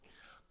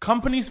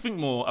Companies think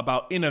more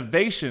about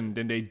innovation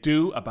than they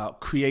do about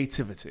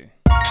creativity.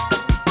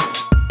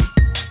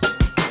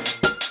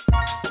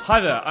 Hi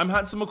there, I'm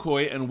Hanson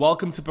McCoy and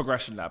welcome to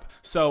Progression Lab.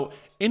 So,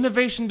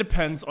 innovation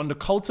depends on the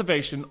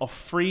cultivation of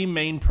three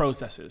main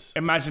processes.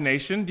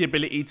 Imagination, the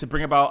ability to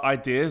bring about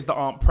ideas that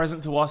aren't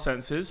present to our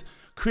senses.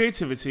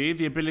 Creativity,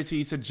 the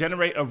ability to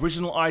generate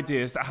original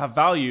ideas that have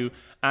value,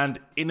 and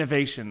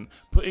innovation,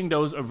 putting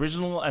those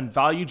original and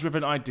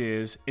value-driven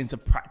ideas into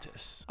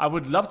practice. I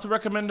would love to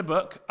recommend the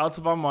book, Out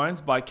of Our Minds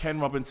by Ken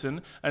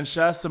Robinson, and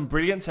share some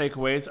brilliant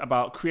takeaways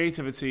about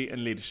creativity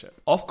and leadership.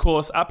 Of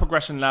course, at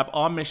Progression Lab,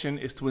 our mission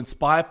is to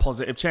inspire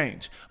positive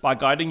change by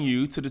guiding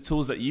you to the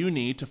tools that you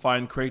need to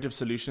find creative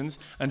solutions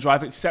and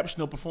drive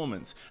exceptional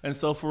performance. And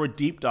so for a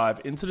deep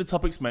dive into the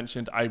topics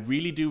mentioned, I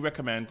really do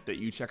recommend that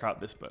you check out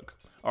this book.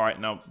 All right,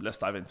 now let's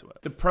dive into it.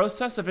 The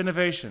process of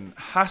innovation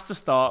has to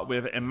start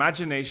with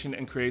imagination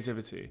and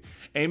creativity.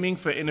 Aiming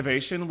for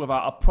innovation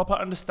without a proper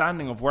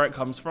understanding of where it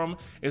comes from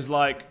is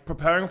like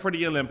preparing for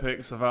the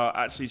Olympics without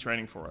actually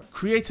training for it.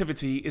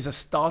 Creativity is a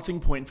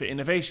starting point for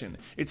innovation.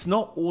 It's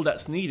not all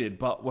that's needed,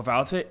 but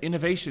without it,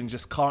 innovation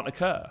just can't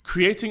occur.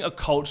 Creating a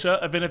culture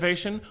of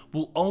innovation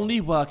will only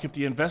work if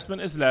the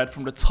investment is led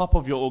from the top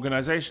of your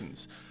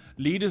organizations.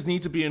 Leaders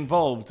need to be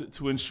involved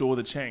to ensure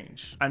the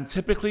change. And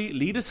typically,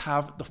 leaders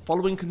have the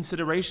following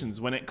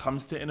considerations when it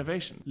comes to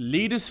innovation.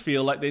 Leaders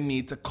feel like they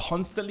need to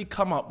constantly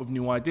come up with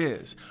new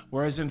ideas,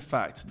 whereas in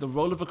fact, the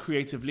role of a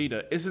creative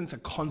leader isn't to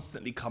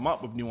constantly come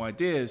up with new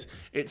ideas,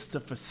 it's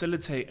to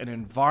facilitate an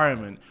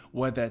environment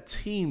where their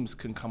teams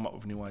can come up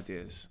with new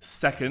ideas.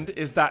 Second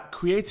is that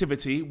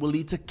creativity will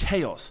lead to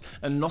chaos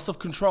and loss of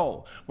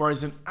control,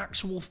 whereas in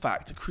actual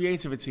fact,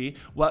 creativity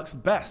works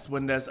best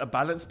when there's a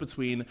balance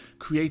between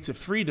creative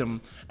freedom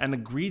and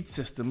agreed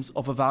systems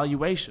of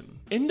evaluation.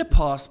 In the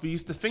past, we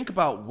used to think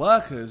about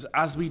workers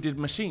as we did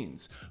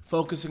machines,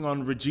 focusing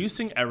on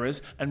reducing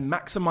errors and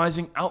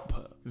maximizing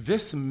output.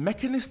 This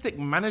mechanistic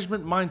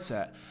management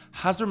mindset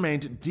has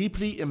remained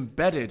deeply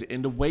embedded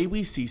in the way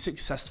we see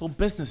successful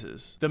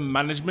businesses. The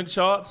management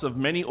charts of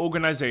many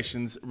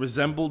organizations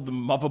resemble the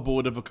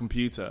motherboard of a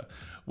computer,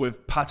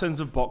 with patterns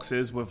of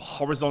boxes with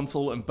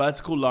horizontal and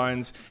vertical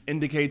lines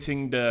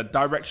indicating the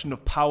direction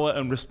of power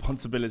and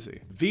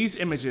responsibility. These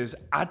images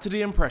add to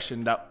the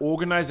impression that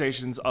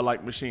organizations are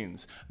like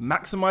machines,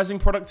 maximizing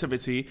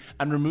productivity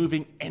and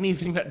removing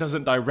anything that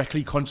doesn't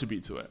directly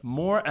contribute to it.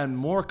 More and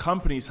more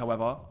companies,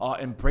 however, are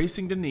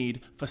embracing the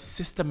need for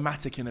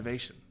systematic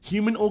innovation.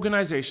 Human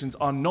organizations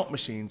are not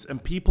machines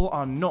and people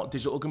are not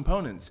digital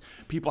components.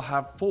 People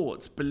have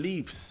thoughts,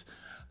 beliefs,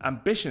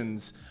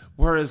 ambitions,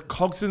 whereas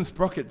cogs and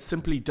sprockets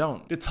simply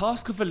don't. The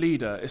task of a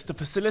leader is to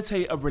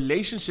facilitate a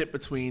relationship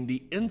between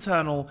the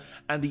internal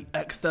and the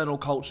external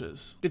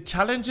cultures. The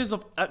challenges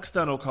of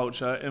external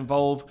culture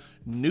involve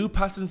new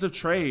patterns of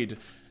trade,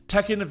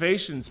 tech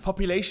innovations,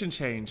 population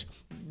change,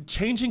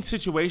 changing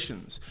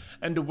situations,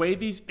 and the way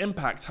these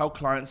impact how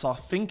clients are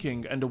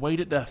thinking and the way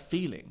that they're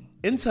feeling.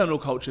 Internal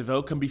culture,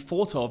 though, can be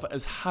thought of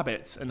as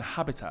habits and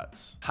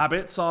habitats.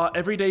 Habits are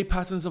everyday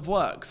patterns of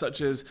work,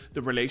 such as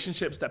the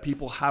relationships that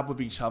people have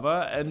with each other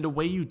and the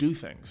way you do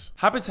things.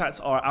 Habitats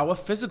are our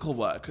physical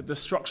work, the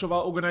structure of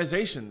our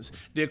organizations,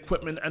 the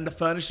equipment and the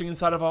furnishing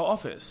inside of our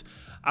office.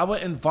 Our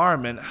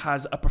environment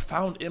has a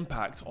profound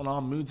impact on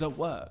our moods at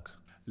work.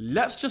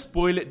 Let's just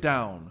boil it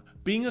down.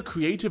 Being a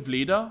creative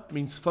leader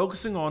means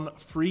focusing on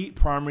three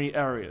primary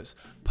areas: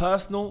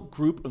 personal,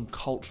 group, and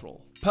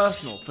cultural.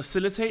 Personal,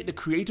 facilitate the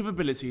creative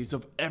abilities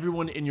of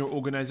everyone in your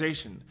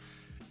organization.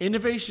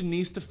 Innovation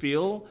needs to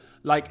feel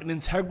like an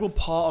integral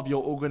part of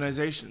your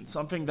organization,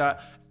 something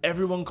that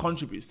everyone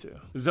contributes to.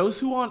 Those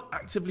who aren't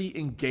actively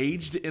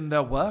engaged in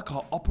their work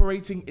are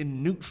operating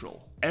in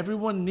neutral.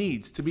 Everyone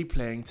needs to be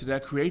playing to their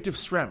creative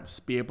strengths,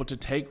 be able to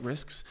take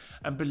risks,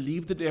 and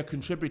believe that they are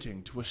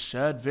contributing to a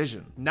shared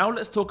vision. Now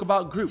let's talk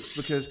about groups,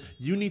 because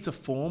you need to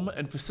form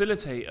and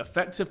facilitate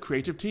effective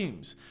creative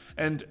teams.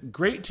 And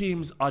great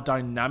teams are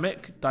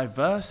dynamic,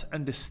 diverse,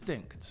 and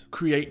distinct.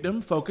 Create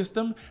them, focus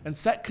them, and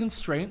set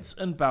constraints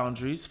and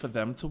boundaries for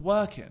them to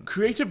work in.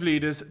 Creative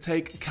leaders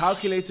take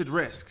calculated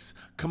risks,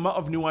 come up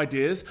with new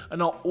ideas,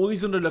 and are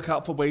always on the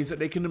lookout for ways that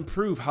they can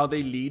improve how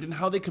they lead and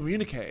how they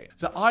communicate.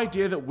 The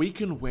idea that we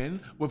can win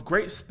with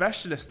great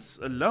specialists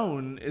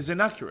alone is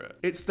inaccurate.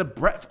 It's the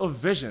breadth of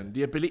vision,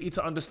 the ability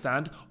to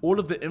understand all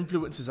of the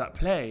influences at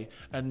play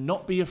and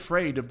not be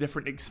afraid of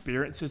different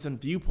experiences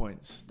and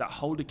viewpoints that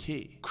hold a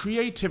key.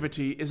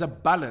 Creativity is a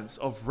balance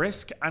of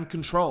risk and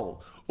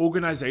control.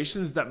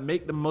 Organizations that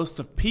make the most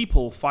of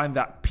people find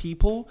that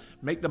people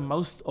make the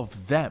most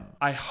of them.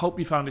 I hope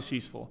you found this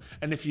useful.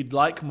 And if you'd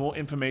like more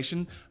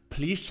information,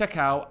 please check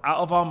out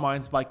of Our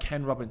Minds by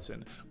Ken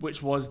Robinson,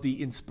 which was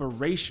the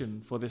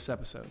inspiration for this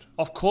episode.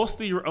 Of course,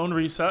 do your own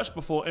research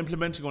before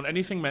implementing on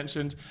anything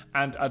mentioned,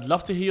 and I'd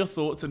love to hear your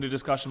thoughts in the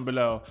discussion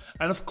below.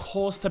 And of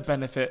course, to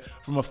benefit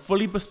from a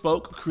fully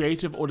bespoke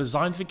creative or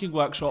design thinking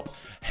workshop,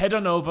 head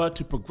on over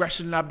to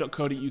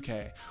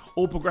progressionlab.co.uk.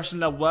 All Progression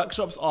Lab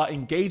workshops are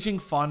engaging,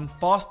 fun,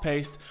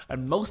 fast-paced,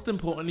 and most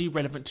importantly,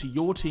 relevant to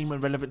your team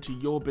and relevant to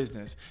your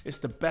business. It's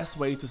the best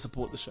way to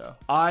support the show.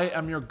 I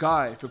am your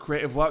guy for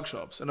creative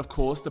workshops, and of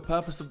course, the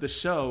purpose of this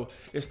show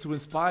is to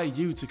inspire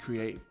you to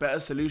create better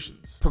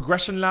solutions.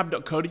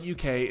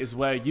 ProgressionLab.co.uk is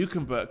where you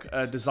can book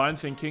a design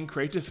thinking,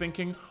 creative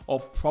thinking, or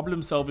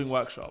problem-solving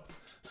workshop.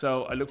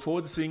 So I look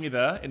forward to seeing you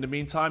there. In the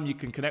meantime, you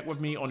can connect with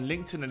me on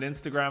LinkedIn and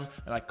Instagram,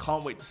 and I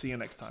can't wait to see you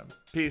next time.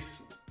 Peace.